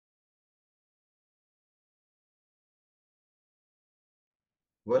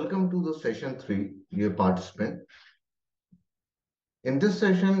Welcome to the session 3, dear participant. In this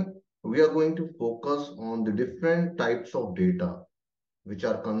session, we are going to focus on the different types of data which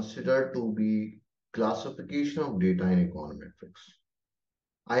are considered to be classification of data in econometrics.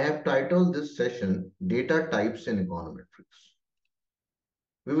 I have titled this session Data Types in Econometrics.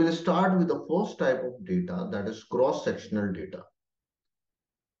 We will start with the first type of data, that is cross-sectional data.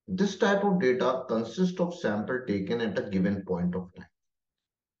 This type of data consists of sample taken at a given point of time.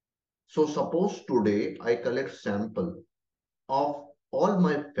 So suppose today I collect sample of all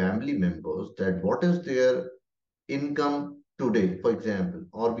my family members, that what is their income today, for example,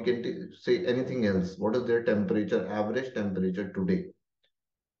 or we can say anything else, what is their temperature, average temperature today,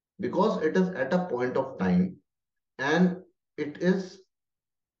 because it is at a point of time and it is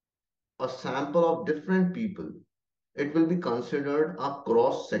a sample of different people, it will be considered a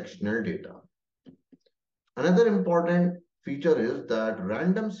cross-sectional data. Another important feature is that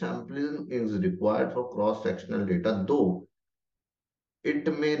random sampling is required for cross-sectional data, though it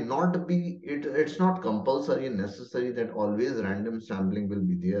may not be, it's not compulsory and necessary that always random sampling will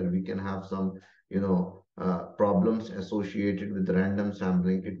be there. We can have some problems associated with random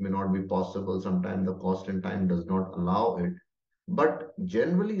sampling. It may not be possible, sometimes the cost and time does not allow it, but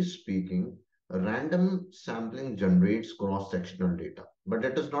generally speaking, random sampling generates cross-sectional data, but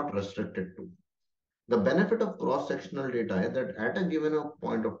it is not restricted to. The benefit of cross-sectional data is that at a given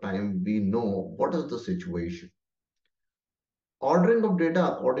point of time we know what is the situation. Ordering of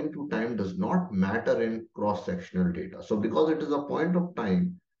data according to time does not matter in cross-sectional data. So because it is a point of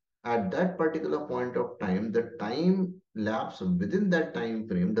time, at that particular point of time, the time lapse within that time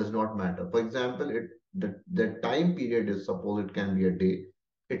frame does not matter. For example, the time period is, suppose it can be a day,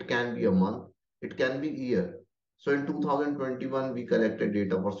 it can be a month, it can be a year. So in 2021, we collected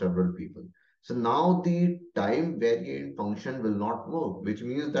data for several people. So now the time variant function will not work, which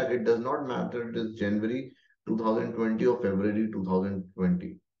means that it does not matter it is January 2020 or February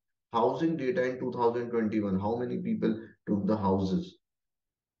 2020. Housing data in 2021, how many people took the houses?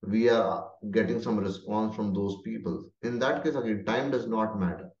 We are getting some response from those people. In that case, again, time does not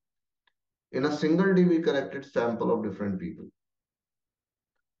matter. In a single day, we collected sample of different people.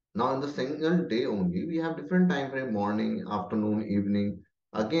 Now, in the single day only, we have different time frame, morning, afternoon, evening.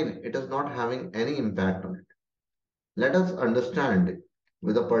 Again, it is not having any impact on it. Let us understand it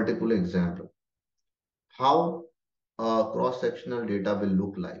with a particular example. How cross-sectional data will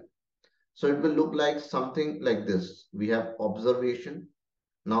look like. So it will look like something like this. We have observation.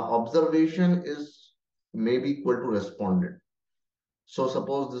 Now observation is maybe equal to respondent. So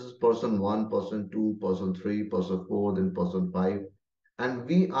suppose this is person 1, person 2, person 3, person 4, then person 5. And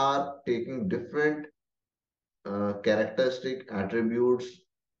we are taking different characteristic attributes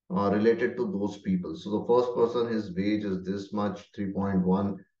related to those people. So the first person, his wage is this much,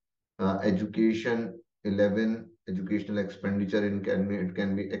 3.1. Education 11, educational expenditure it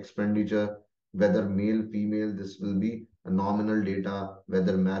can be expenditure, whether male female, this will be a nominal data,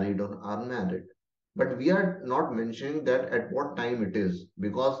 whether married or unmarried. But we are not mentioning that at what time it is,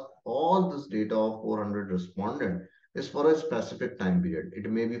 because all this data of 400 respondent is for a specific time period. It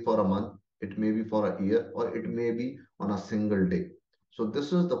may be for a month, it may be for a year, or it may be on a single day. So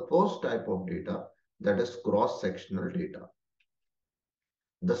this is the first type of data, that is cross-sectional data.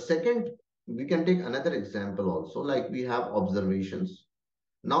 The second, we can take another example also, like we have observations.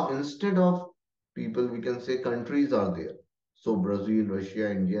 Now, instead of people, we can say countries are there. So Brazil, Russia,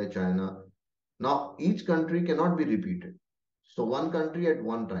 India, China. Now, each country cannot be repeated. So one country at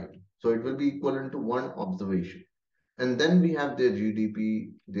one time. So it will be equivalent to one observation. And then we have their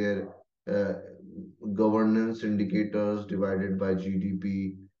GDP, their uh, governance indicators divided by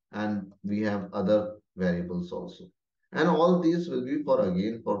GDP, and we have other variables also. And all these will be for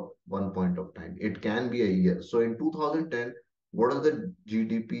again for one point of time. It can be a year. So in 2010, what is the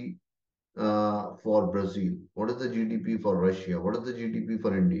GDP for Brazil? What is the GDP for Russia? What is the GDP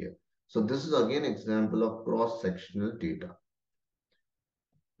for India? So this is again example of cross-sectional data.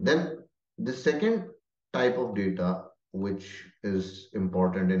 Then the second type of data, which is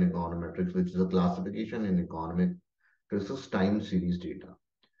important in econometrics, which is a classification in economics, this is time series data.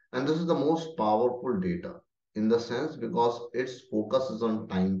 And this is the most powerful data in the sense because its focus is on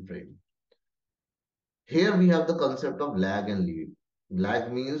time frame. Here we have the concept of lag and lead.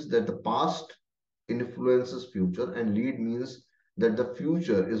 Lag means that the past influences future, and lead means that the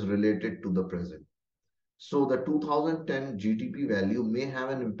future is related to the present. So the 2010 GDP value may have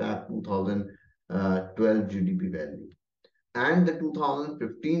an impact 2012 GDP value. And the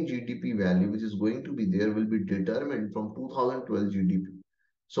 2015 GDP value, which is going to be there, will be determined from 2012 GDP.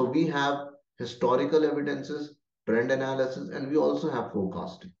 So we have historical evidences, trend analysis, and we also have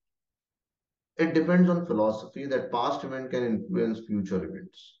forecasting. It depends on philosophy that past event can influence future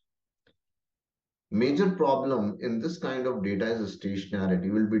events. Major problem in this kind of data is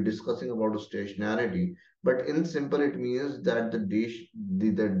stationarity. We'll be discussing about stationarity, but in simple, it means that the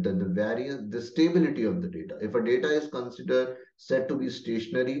stability of the data. If a data is considered said to be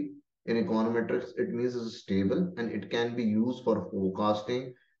stationary in econometrics, it means it's stable and it can be used for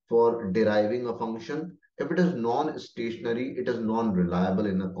forecasting, for deriving a function. If it is non-stationary, it is non-reliable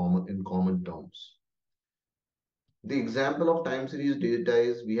in common terms. The example of time series data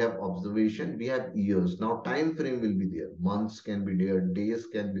is we have observation, we have years. Now time frame will be there. Months can be there, days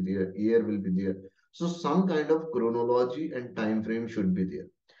can be there, year will be there. So some kind of chronology and time frame should be there.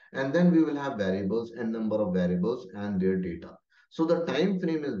 And then we will have variables and number of variables and their data. So the time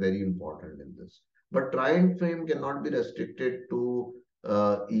frame is very important in this. But time frame cannot be restricted to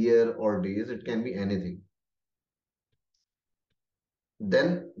year or days. It can be anything.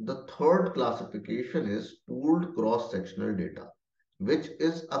 Then the third classification is pooled cross-sectional data, which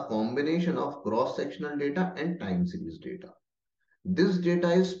is a combination of cross-sectional data and time series data. This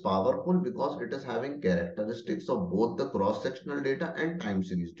data is powerful because it is having characteristics of both the cross-sectional data and time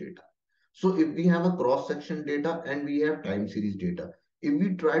series data. So if we have a cross-section data and we have time series data, if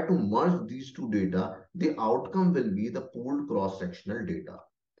we try to merge these two data, the outcome will be the pooled cross-sectional data.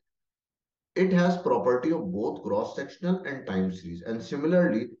 It has property of both cross-sectional and time series, and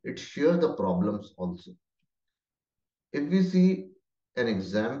similarly, it shares the problems also. If we see an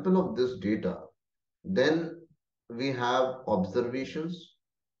example of this data, then we have observations,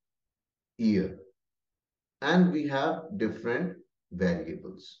 year, and we have different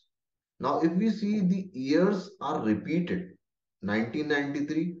variables. Now, if we see the years are repeated,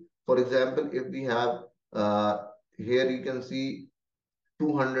 1993, for example, if we have here you can see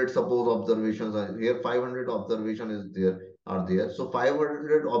 200 suppose observations are here, 500 observation is there are there, so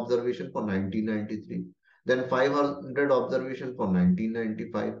 500 observation for 1993, then 500 observation for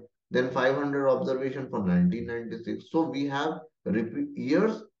 1995, then 500 observation for 1996. So we have repeat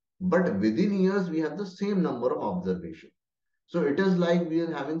years, but within years we have the same number of observation. So it is like we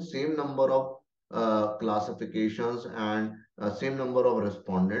are having same number of classifications and same number of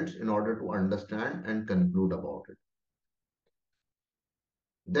respondents in order to understand and conclude about it.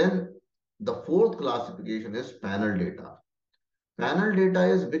 Then the fourth classification is panel data. Panel data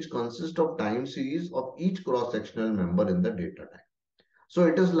is which consists of time series of each cross-sectional member in the data type. So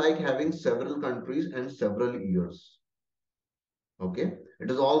it is like having several countries and several years. Okay.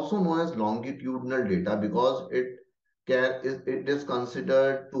 It is also known as longitudinal data because it is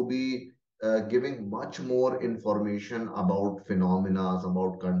considered to be giving much more information about phenomena,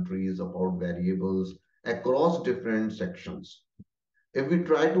 about countries, about variables across different sections. If we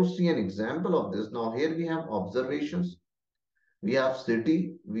try to see an example of this, now here we have observations, we have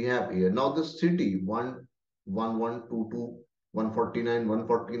city, we have year. Now the city 11122, 149,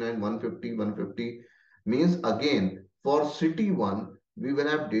 149, 150, 150 means again for city 1, we will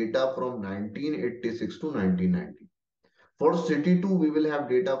have data from 1986 to 1990. For city 2, we will have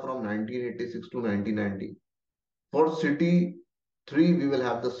data from 1986 to 1990. For city 3, we will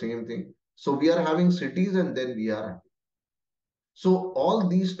have the same thing. So we are having cities and then we are. So all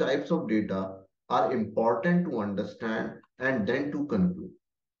these types of data are important to understand and then to conclude.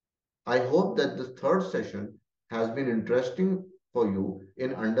 I hope that this third session has been interesting for you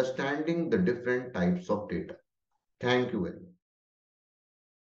in understanding the different types of data. Thank you very much.